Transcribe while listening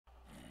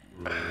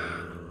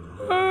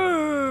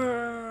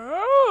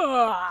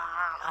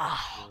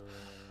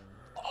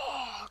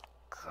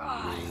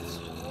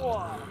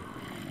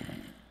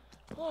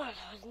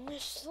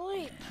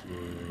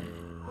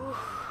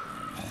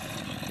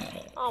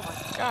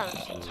God,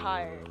 I'm so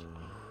tired.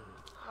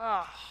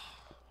 Oh,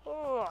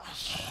 oh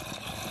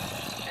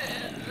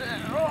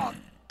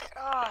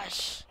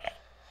gosh.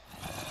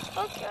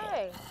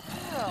 Okay.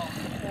 Well,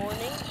 good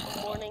morning.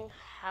 Good morning,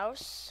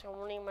 house. Good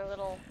morning, my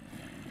little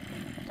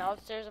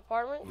downstairs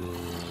apartment.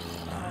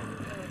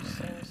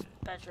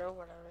 Bedroom,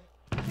 whatever.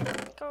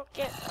 Go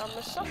get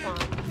my stuff on.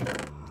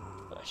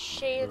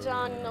 Shades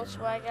on, you know,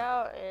 swag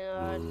out,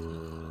 and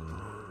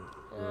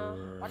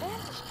why do I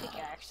have this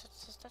pickaxe?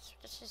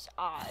 That's just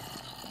odd.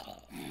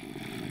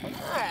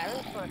 Alright, I'm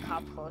gonna put my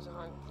cop clothes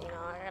on. You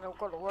know, I gotta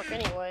go to work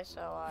anyway,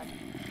 so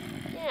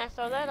yeah,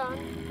 throw that on.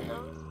 You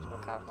know, put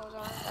my cop clothes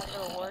on. Gotta go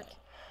to work.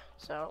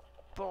 So,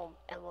 boom,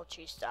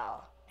 MLG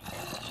style.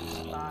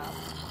 MLG style.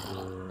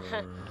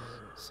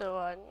 So,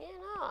 you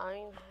know, I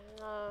mean,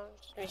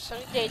 it's gonna be a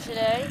sunny day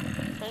today.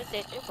 Sunny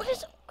day.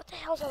 What the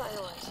hell's all that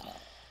noise?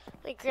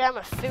 I grab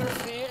my favorite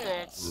food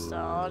and it's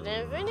salt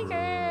and vinegar.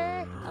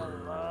 I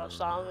love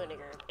salt and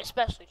vinegar,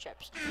 especially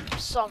chips.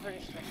 Salt and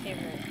vinegar is my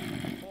favorite.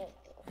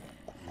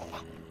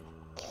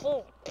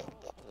 Oh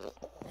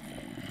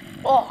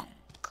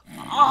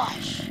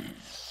gosh.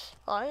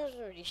 Oh, I was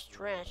already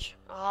stretch.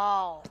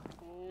 Oh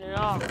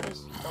no, this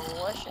is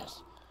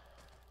delicious.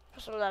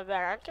 Put some of that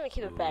bag. I'm gonna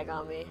keep the bag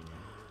on me.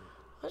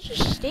 What's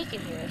just steak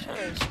in here? It's kind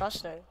of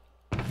disgusting.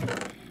 Put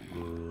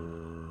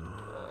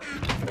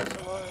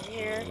some over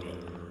here.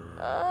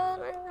 I'm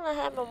gonna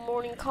have a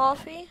morning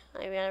coffee. I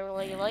mean, I don't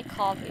really like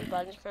coffee, but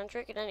I'm just gonna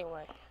drink it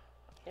anyway.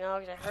 You know,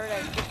 because I heard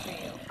it's good for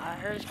you. I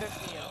heard it's good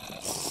for you.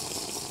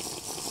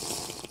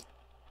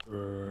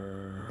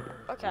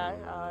 Okay,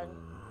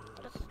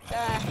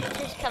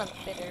 it's kind of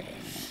bitter.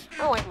 I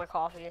don't like my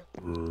coffee.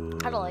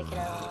 I don't like it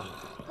at all.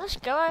 Let's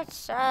go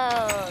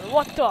outside.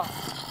 What the?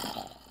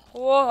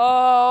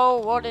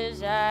 Whoa, what is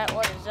that?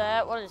 What is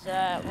that? What is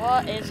that?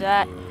 What is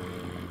that?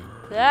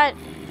 That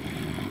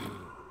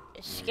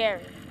is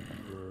scary.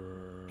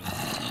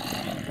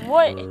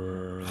 What? Ew.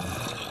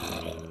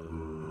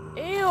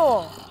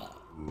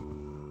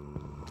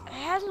 It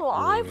has no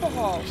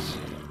eyeballs.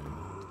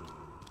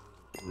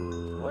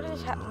 What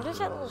is that? What is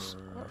that little...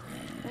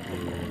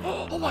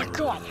 Oh my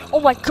god! Oh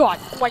my god!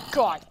 Oh my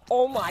god!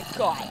 Oh my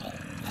god!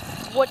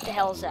 What the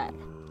hell is that?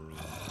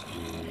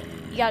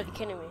 You gotta be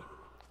kidding me.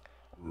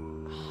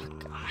 Oh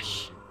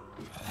gosh.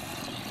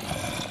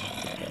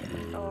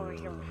 Over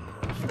here.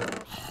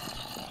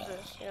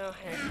 This, you know,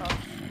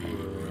 handcuffs.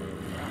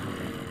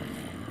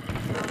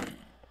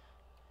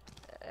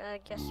 I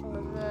guess some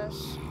of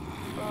this.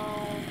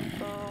 Boom,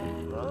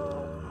 boom,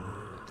 boom.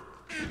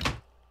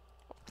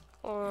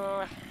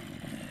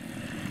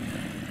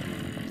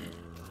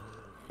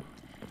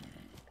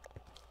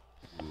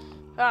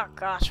 Oh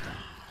gosh.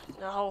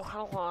 No,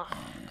 come on.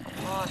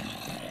 Come on.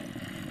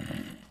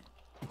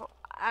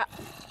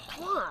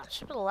 Come on,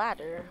 stupid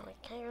ladder. I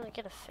can't really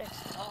get it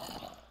fixed at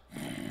all.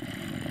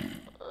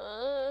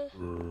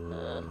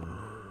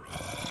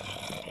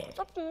 What's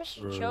up in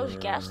Mr. Joe's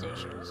gas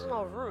station? There's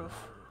no roof.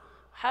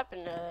 What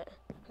happened to it?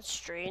 That's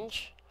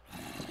strange.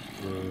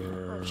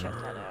 I'll check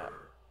that out.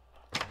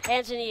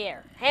 Hands in the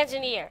air. Hands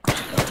in the air.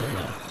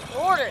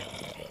 Order.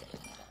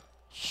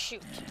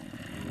 Shoot.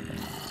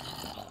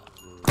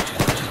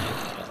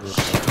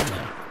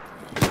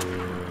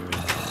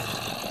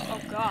 Oh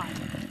god.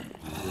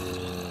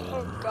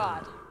 Oh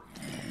god.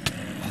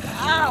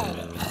 Ow!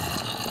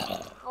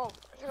 Oh,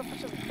 I gotta put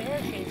some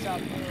barricades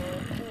up. Let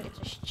me get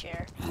this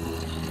chair.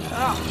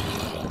 Oh.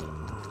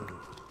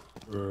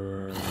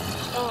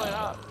 Oh my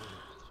god.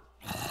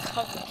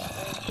 Cover this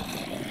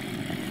thing.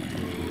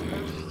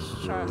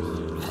 Let's try to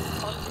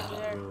punch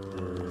there.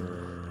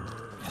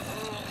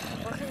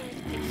 Where can I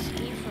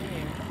escape from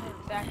here? I don't have a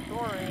back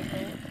door or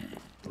anything.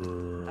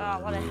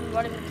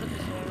 What did we put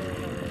this in?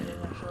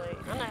 Actually,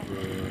 I'm not.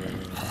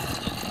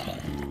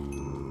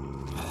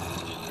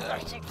 I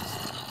take this.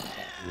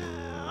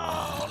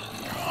 Oh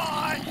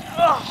god!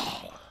 Oh!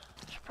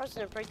 Surprised I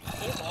didn't break the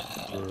table.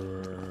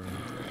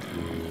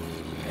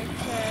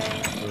 Okay.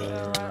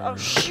 Oh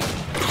shoot!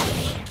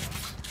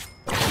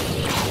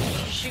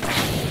 Shoot!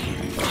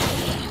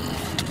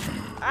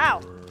 Ow!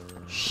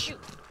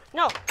 Shoot!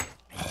 No!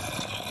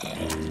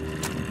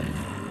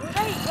 Where'd I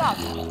go?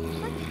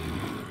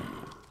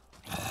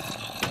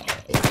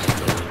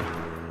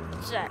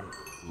 What's that?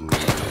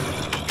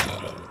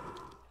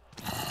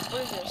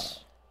 What is this?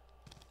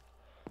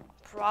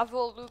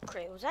 Bravo loot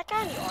crate. Was that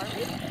guy in the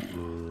army?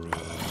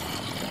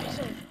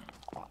 Some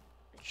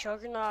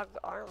juggernaut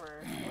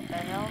armor. What the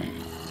hell?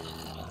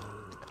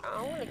 I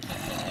want to keep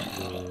that.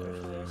 You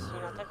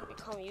know, that could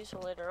become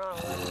useful later on.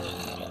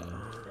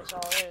 That's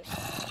all it is.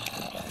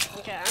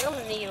 Okay, I'm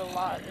gonna need a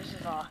lot. This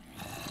is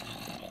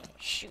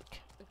shoot.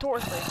 The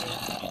door's breaking.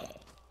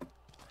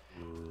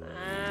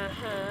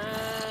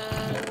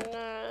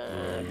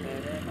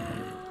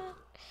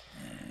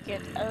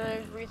 Get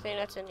everything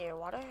that's in here.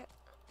 Water?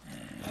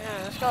 Yeah,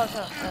 let's go.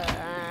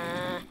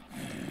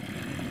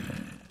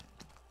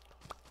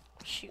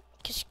 Shoot.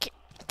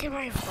 Get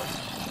right in front.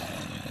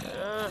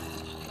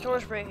 The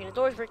door's breaking, the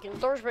door's breaking, the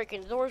door's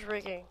breaking, the door's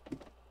breaking.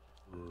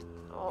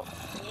 Oh,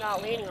 I'm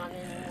not leaning on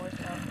it anymore,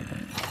 so.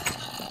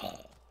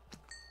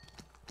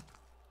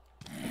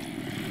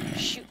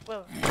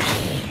 move.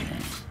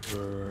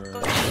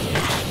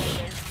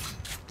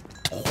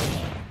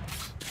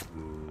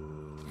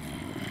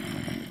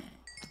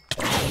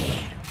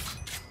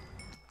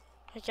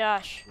 Hey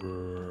Josh. Is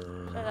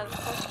that a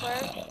close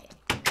player?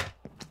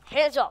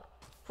 Hands up!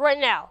 Right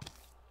now!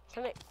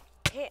 Come here.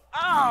 Hey,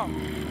 oh!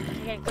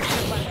 You got a good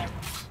grip on there.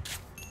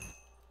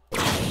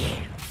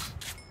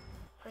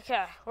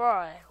 Okay, where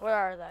are they? Where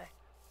are they?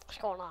 What's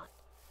going on?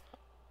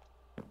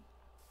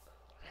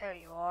 There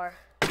you are.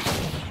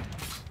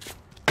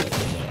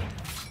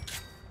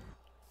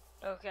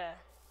 Okay.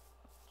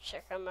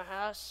 Check out my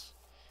house.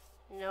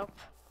 Nope.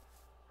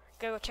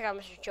 Gotta go check out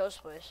Mr. Joe's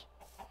place.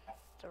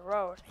 The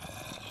road.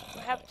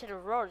 What happened to the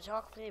road? It's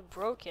all completely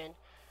broken.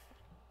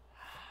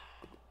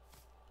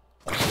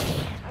 I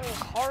have no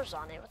cars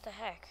on it. What the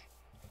heck?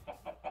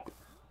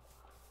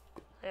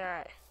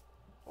 Alright.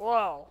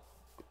 Whoa.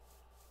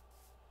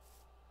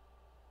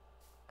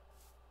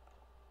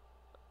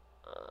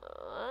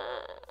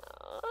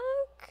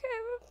 Okay,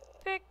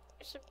 big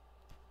surprise.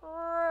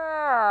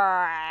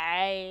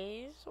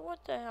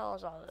 What the hell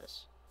is all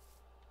this?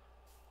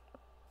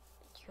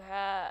 You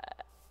have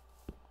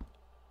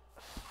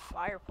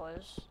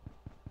fireplace.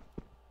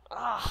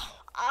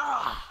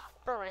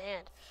 Burn my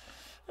hand.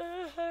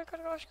 I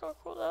gotta go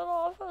cool that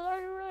off. It's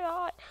already really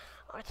hot.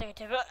 I think I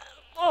take it.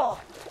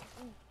 Oh,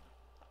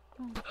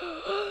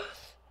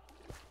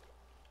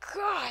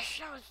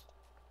 gosh,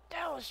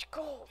 that was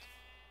cold.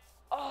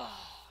 Oh,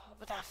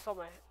 but that felt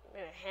made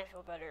my hand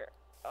feel better.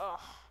 Oh,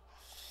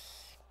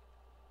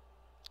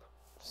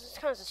 this is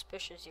kind of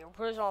suspicious here.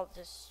 Where's all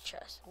this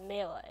chest?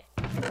 Melee.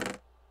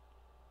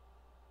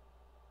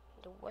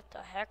 What the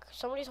heck?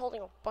 Somebody's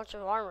holding a bunch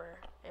of armor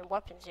and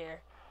weapons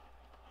here.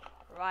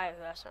 Right,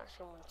 that's not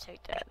someone to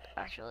take that.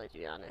 Actually, to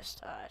be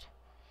honest,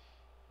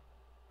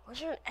 was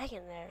there an egg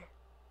in there?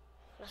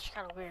 That's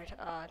kind of weird.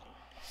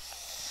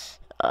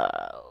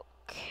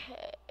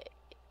 Okay.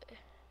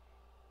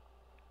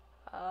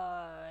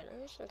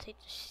 I'm just gonna take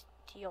the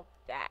steel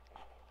back.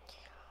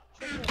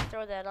 I'm just gonna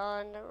throw that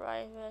on the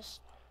right vest.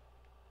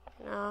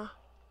 No.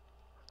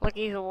 Look,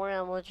 even more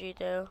emoji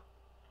do.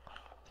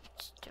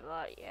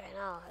 Yeah,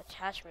 no,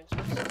 attachments.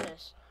 What's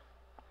this?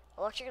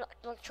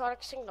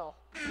 Electronic signal.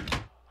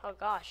 Oh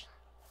gosh,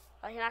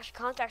 I can actually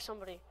contact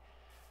somebody.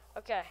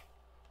 Okay.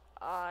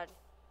 Oh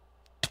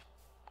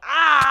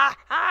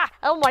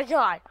my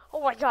god!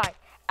 Oh my god!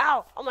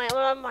 Ow! Oh my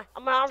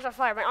arms are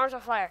fire! My arms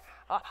are fire!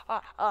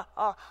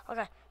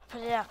 Okay.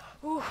 Put it out.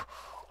 Ooh.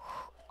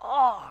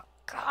 Oh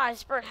god!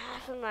 It's burned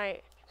half of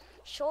my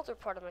shoulder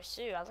part of my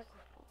suit. I look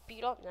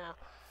beat up now.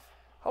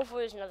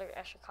 Hopefully, there's another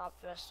extra cop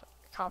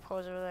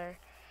hose over there.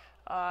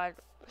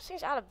 This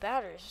thing's out of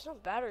batteries. There's no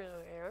batteries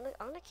over here.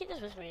 I'm gonna keep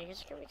this with me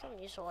because it's gonna become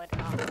useful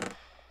later on. And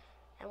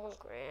 $1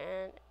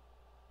 grand.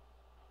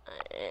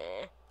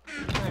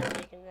 I'm not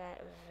taking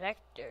that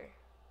vector.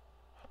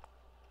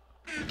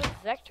 Put a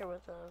vector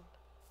with them.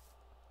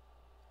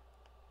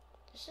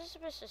 This is a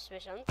bit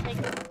suspicious. I'm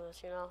taking all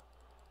this, you know.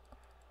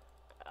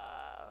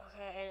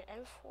 Okay,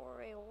 and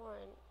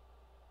M4A1.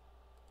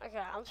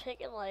 Okay, I'm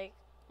taking like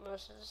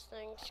most of these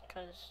things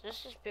because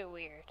this is a bit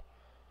weird.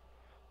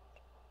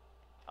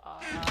 Oh,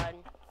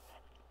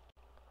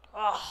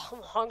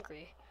 I'm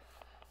hungry.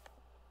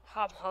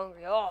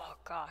 Oh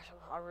gosh,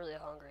 I'm really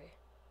hungry.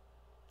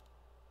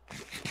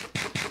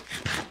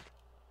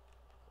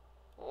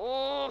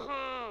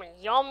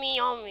 Yummy,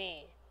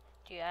 yummy.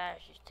 Dude, that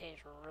actually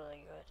tastes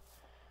really good.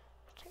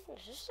 I'm taking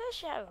this. This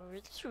is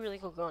a really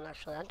cool gun,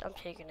 actually. I'm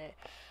taking it.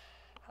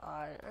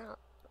 A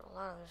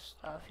lot of this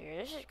stuff here.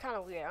 This is kind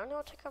of weird. I don't know.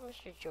 I'll check out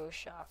Mr. Joe's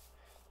shop.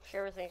 I'm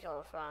sure everything's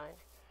going fine.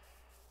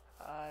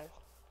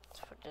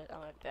 Let's put this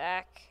on my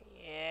back.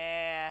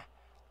 Yeah.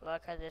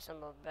 Look at this on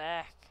my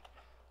back.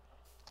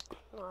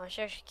 No, I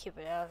should actually keep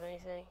it out of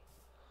anything.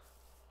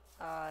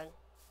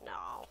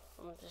 No.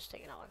 I'm just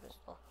taking out my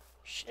pistol.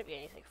 Shouldn't be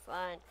anything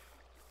fine.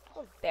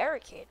 I'm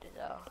barricaded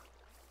though.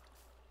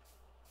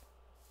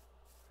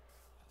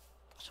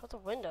 What's with the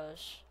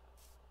windows?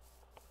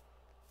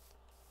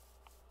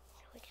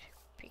 Like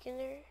peek in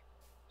there?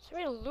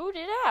 Somebody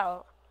looted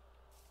out.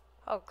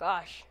 Oh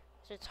gosh.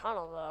 It's a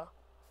tunnel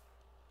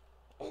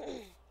though.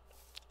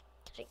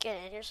 Did it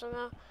get in here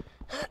somehow?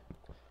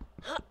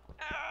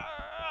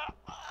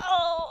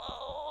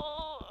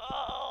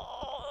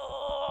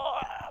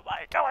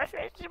 My God, my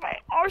face is my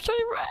arm's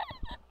turning red.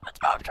 My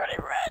arm's turning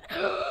red.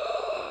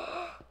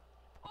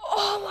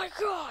 Oh my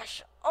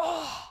gosh.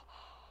 Oh,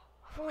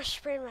 I almost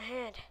sprained my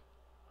hand.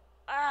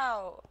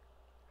 Ow.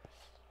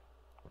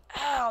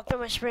 Ow, I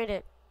almost sprained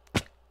it.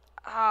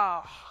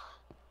 Oh.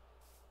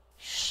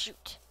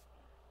 Shoot.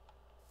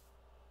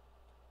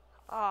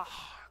 Oh, I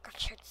gotta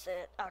check this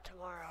out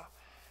tomorrow.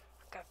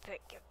 I gotta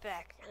get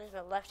back. And this is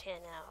my left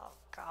hand now. Oh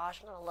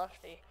gosh, I'm not a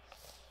lefty.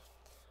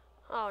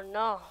 Oh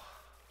no.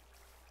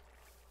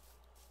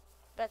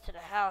 Back to the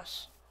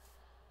house.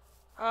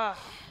 I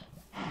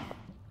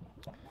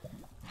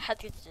had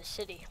to get to the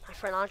city. My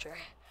friend Andre.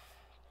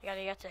 I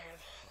gotta get to him.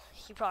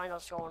 He probably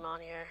knows what's going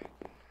on here.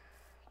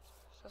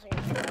 Doesn't get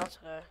anything else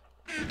today.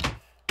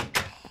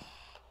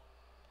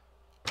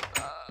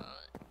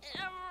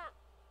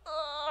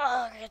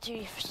 get to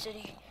the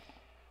city.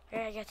 I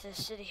gotta get to the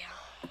city.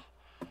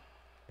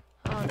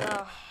 Oh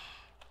no.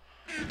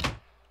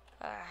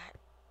 Alright.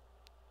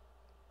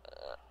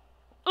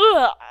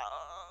 Oh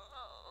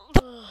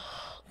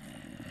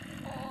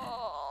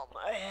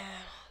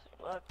man.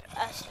 I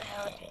passed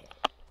out.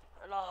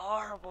 In a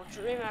horrible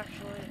dream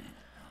actually.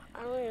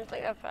 I don't even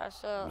think I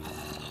passed out.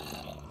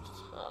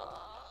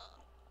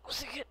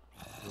 What's it good?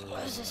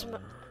 What is this?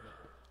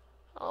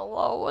 Oh,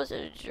 what was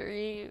it? A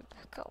dream?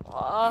 Come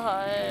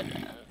on.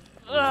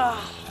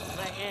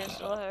 My hand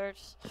still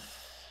hurts.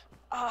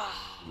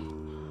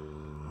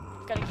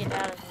 Gotta get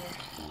out of here.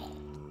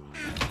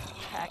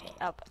 Pack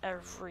up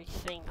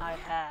everything I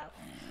have.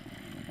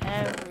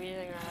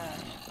 Everything I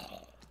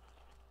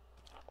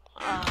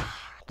have.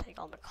 Take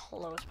all the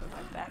clothes, put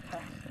my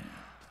backpack.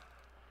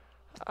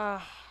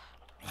 A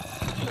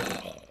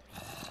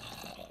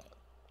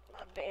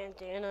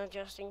bandana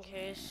just in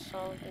case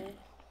something.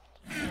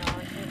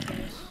 Just in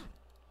case.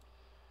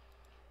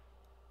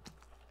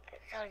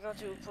 I gotta go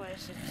to a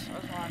place that has a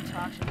lot of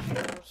toxic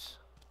fumes.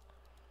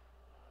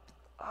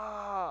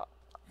 Oh,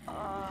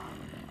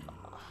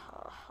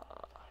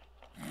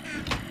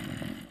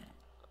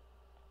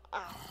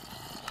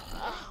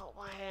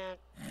 my hand.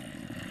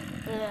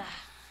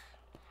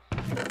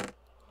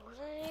 Was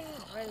I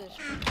even read this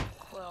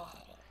quill?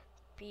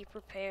 Be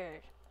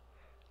prepared.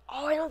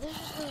 Oh, I know this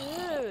was the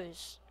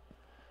news.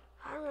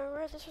 I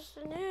remember this was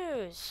the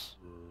news.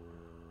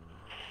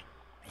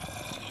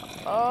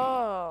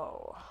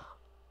 Oh.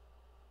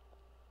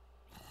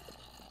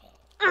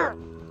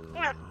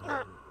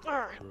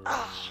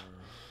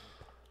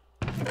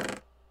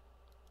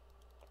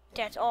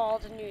 That's all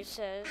the news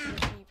says, is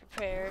be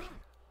prepared.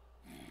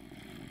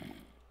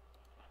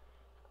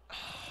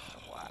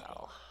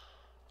 Wow.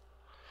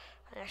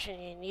 I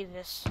actually need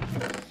this. I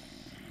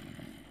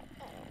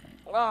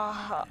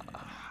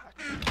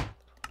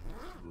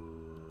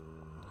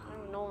don't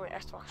even know where my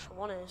Xbox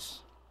One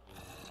is.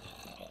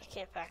 I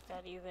can't pack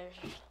that either.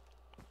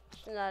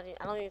 It's not,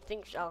 I don't even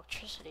think it's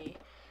electricity.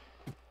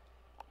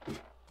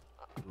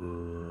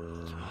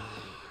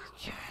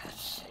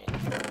 Let's see.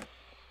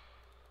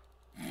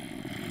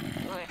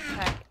 I'm gonna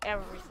pack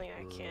everything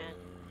I can.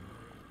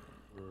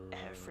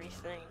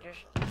 Everything.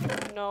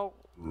 There's no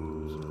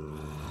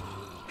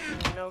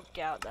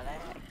doubt that I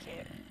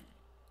can't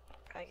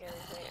pack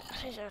everything. I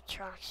think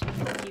electronics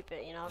will keep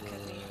it, you know,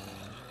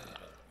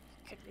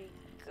 could be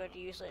good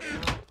use later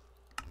on.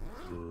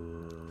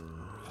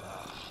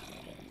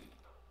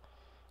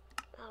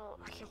 Oh,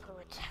 I can't put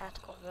my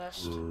tactical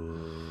vest.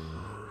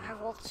 I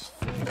have all this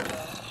food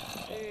though.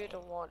 Food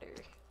and water.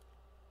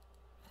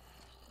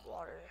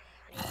 Water.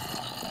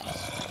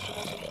 That's the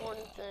most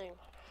important thing.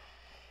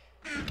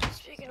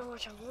 Speaking of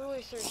which, I'm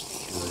really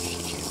thirsty for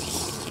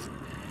juice.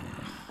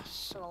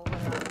 So lit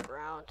on the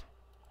ground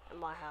in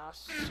my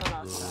house. Sun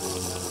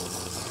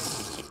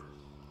outside.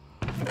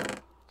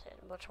 Take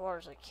as much water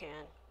as I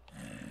can.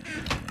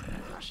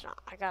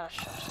 I gotta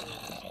shove some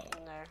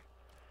in there.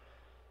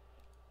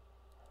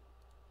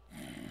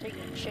 Take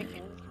the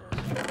chicken,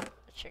 because you know,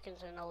 the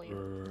chicken's gonna leave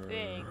a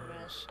big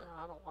mess.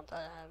 I don't want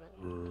that to happen.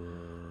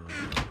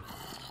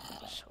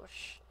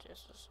 Switch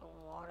this to some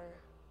water.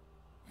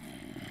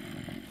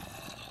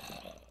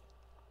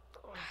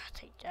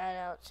 Take that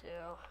out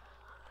too.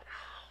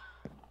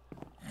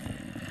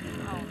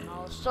 Oh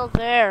no, it's still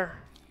there.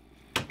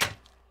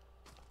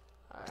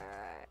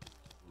 Alright.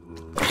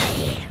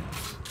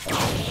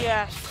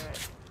 Yes,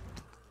 right.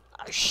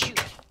 Oh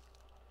shoot.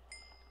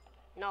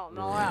 No, I'm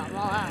all out, I'm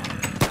all out.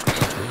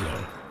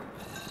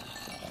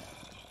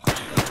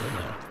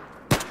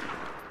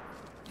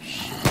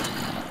 Shoot,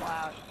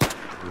 loud.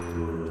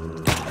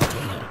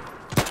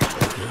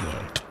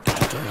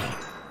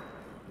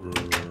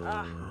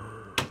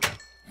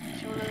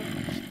 It's one of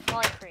the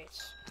supply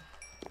crates.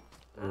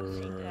 I'll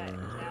take that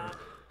down.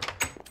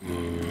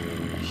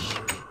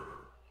 Shoot.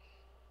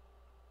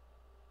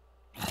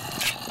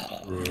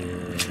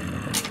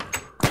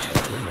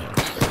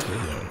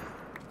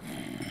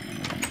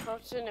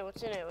 What's in it?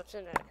 What's in it? What's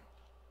in it?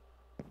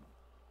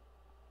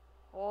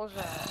 What was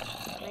that?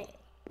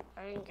 I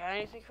didn't get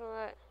anything from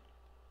that.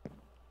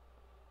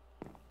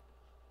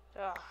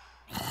 Ugh.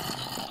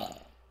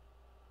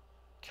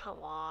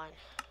 Come on.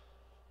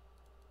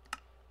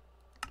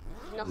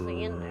 There's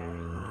nothing in there.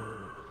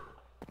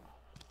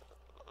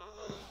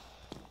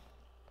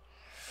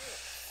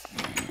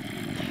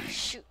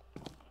 Shoot.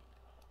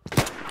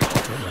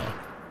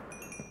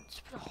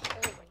 Just put a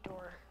hole in my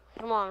door.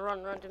 Come on,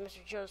 run to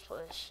Mr. Joe's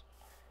place.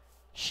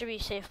 Should be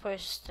a safe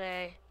place to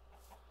stay.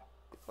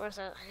 Where's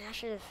that? I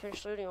actually didn't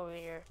finish looting over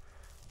here.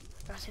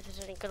 I gotta see if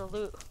there's any good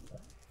loot.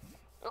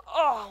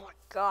 Oh my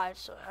god,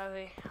 it's so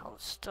heavy. All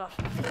this stuff.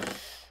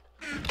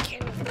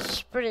 Can't even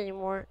sprint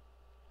anymore.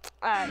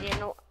 Yeah,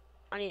 no.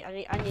 I need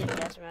a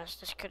gas mask.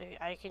 This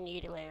I can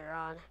need it later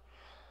on.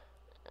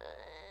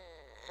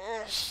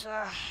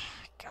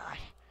 God.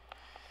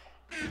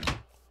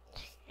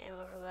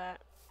 Ammo for that.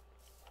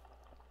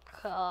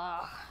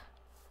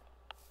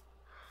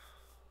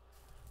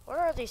 What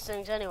are these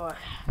things anyway?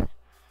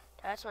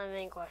 That's my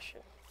main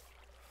question.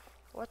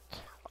 What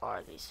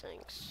are these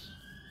things?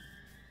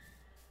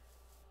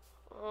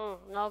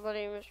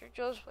 Nobody in Mr.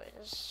 Joe's place.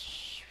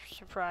 That's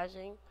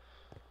surprising.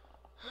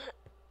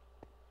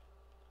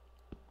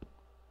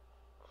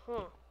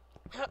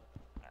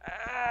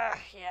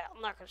 Yeah,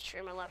 I'm not gonna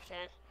straighten my left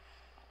hand.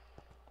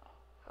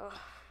 Oh,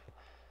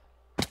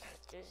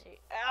 dizzy.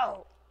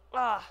 Ow!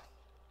 Ah.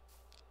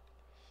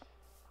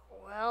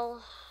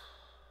 Well,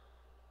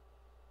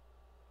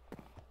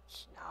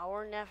 it's now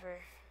or never.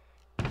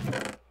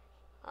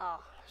 Oh,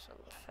 some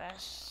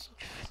fast.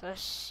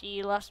 Let's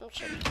see, left some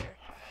chips here.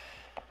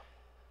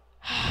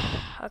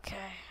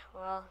 Okay,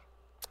 well,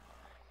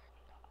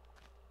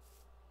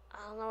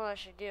 I don't know what I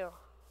should do.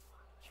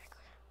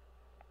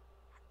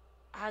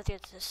 I have to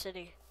get to the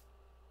city.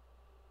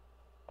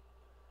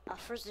 I'll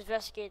first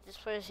investigate this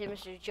place, see if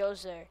Mr.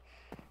 Joe's there.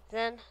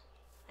 Then,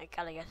 I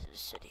gotta get to the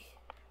city.